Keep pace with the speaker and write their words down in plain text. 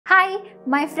Hi,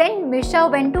 my friend Misha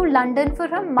went to London for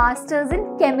her Masters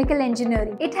in Chemical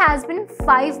Engineering. It has been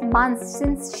 5 months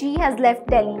since she has left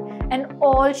Delhi and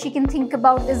all she can think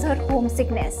about is her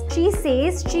homesickness. She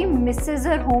says she misses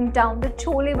her hometown, the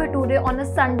Chole Bhature on a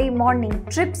Sunday morning,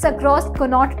 trips across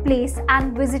Connaught Place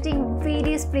and visiting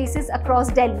various places across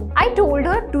Delhi. I told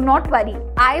her, do not worry,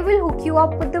 I will hook you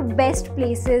up with the best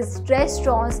places,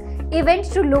 restaurants, events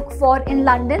to look for in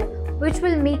London, which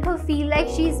will make her feel like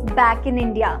she's back in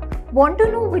India. Want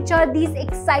to know which are these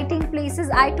exciting places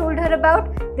I told her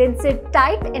about? Then sit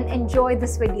tight and enjoy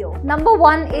this video. Number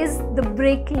 1 is the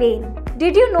Brick Lane.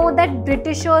 Did you know that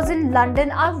Britishers in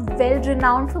London are well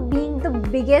renowned for being the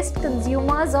biggest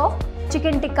consumers of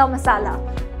Chicken Tikka Masala?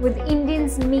 With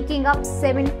Indians making up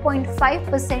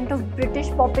 7.5% of British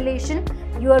population,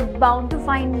 you are bound to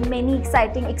find many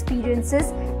exciting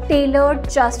experiences tailored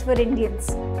just for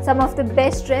Indians. Some of the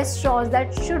best restaurants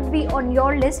that should be on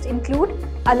your list include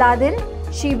Aladdin,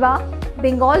 Shiva,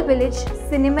 Bengal Village,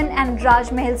 Cinnamon and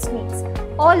Raj Mahal Sweets,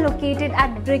 all located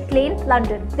at Brick Lane,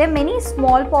 London. There are many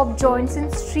small pop joints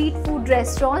and street food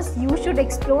restaurants you should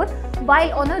explore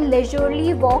while on a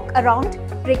leisurely walk around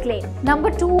Brick Lane.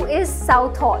 Number 2 is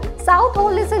Southall.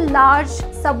 Southall is a large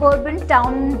suburban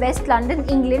town in West London,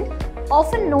 England,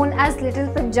 often known as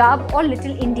Little Punjab or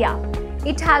Little India.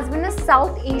 It has been a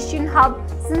South Asian hub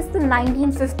since the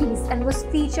 1950s and was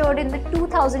featured in the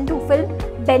 2002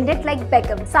 film Bend It Like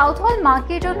Beckham. Southall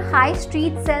Market on High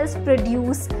Street sells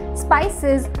produce,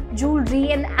 spices,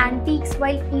 jewelry and antiques,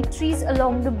 while eateries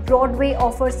along the Broadway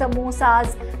offer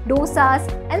samosas, dosas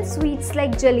and sweets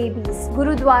like jalebis.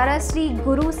 Gurdwara Sri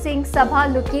Guru Singh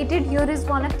Sabha, located here, is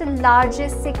one of the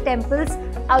largest Sikh temples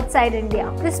outside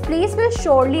India. This place will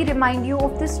surely remind you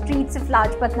of the streets of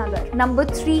Lajpat Nagar. Number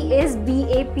 3 is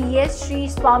BAPS Sri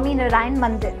Swami Narayan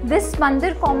Mandir. This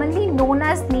mandir, commonly known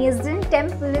as Neasden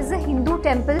Temple, is a Hindu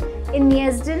temple in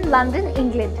Neasden, London,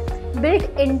 England. Built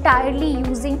entirely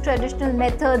using traditional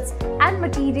methods and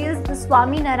materials, the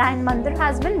Swami Narayan Mandir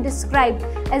has been described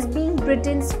as being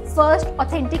Britain's first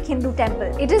authentic Hindu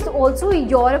temple. It is also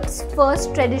Europe's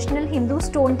first traditional Hindu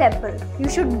stone temple. You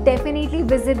should definitely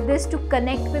visit this to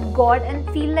connect with God and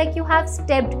feel like you have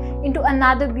stepped into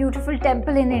another beautiful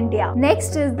temple in India.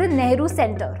 Next is the Nehru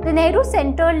Centre. The Nehru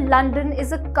Centre, London,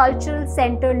 is a cultural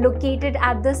centre located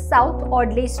at the South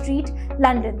Audley Street,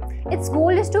 London. Its goal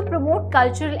is to promote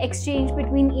cultural exchange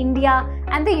between India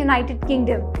and the United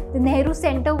Kingdom. The Nehru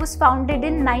Centre was founded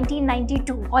in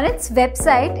 1992. On its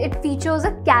website, it features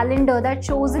a calendar that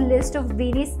shows a list of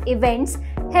various events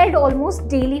held almost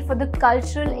daily for the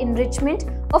cultural enrichment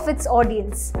of its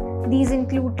audience. These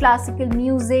include classical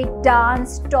music,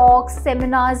 dance, talks,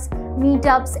 seminars,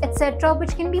 meetups, etc.,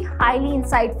 which can be highly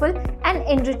insightful and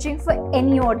enriching for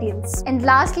any audience. And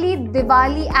lastly,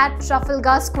 Diwali at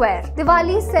Trafalgar Square.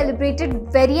 Diwali is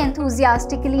celebrated very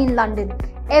enthusiastically in London.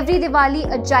 Every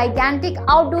Diwali, a gigantic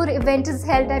outdoor event is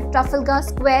held at Trafalgar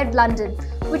Square, London,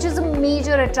 which is a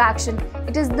major attraction.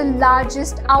 It is the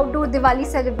largest outdoor Diwali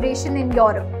celebration in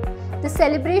Europe. The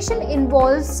celebration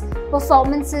involves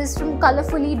performances from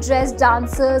colorfully dressed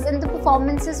dancers and the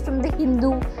performances from the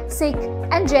Hindu, Sikh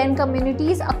and Jain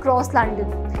communities across London.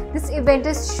 This event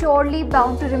is surely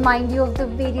bound to remind you of the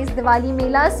various Diwali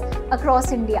melas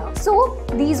across India. So,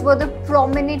 these were the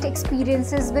prominent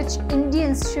experiences which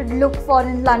Indians should look for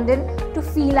in London to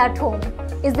feel at home.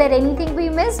 Is there anything we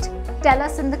missed? Tell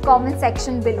us in the comment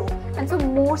section below. And for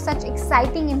more such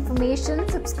exciting information,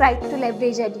 subscribe to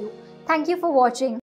Leverage Edu. Thank you for watching.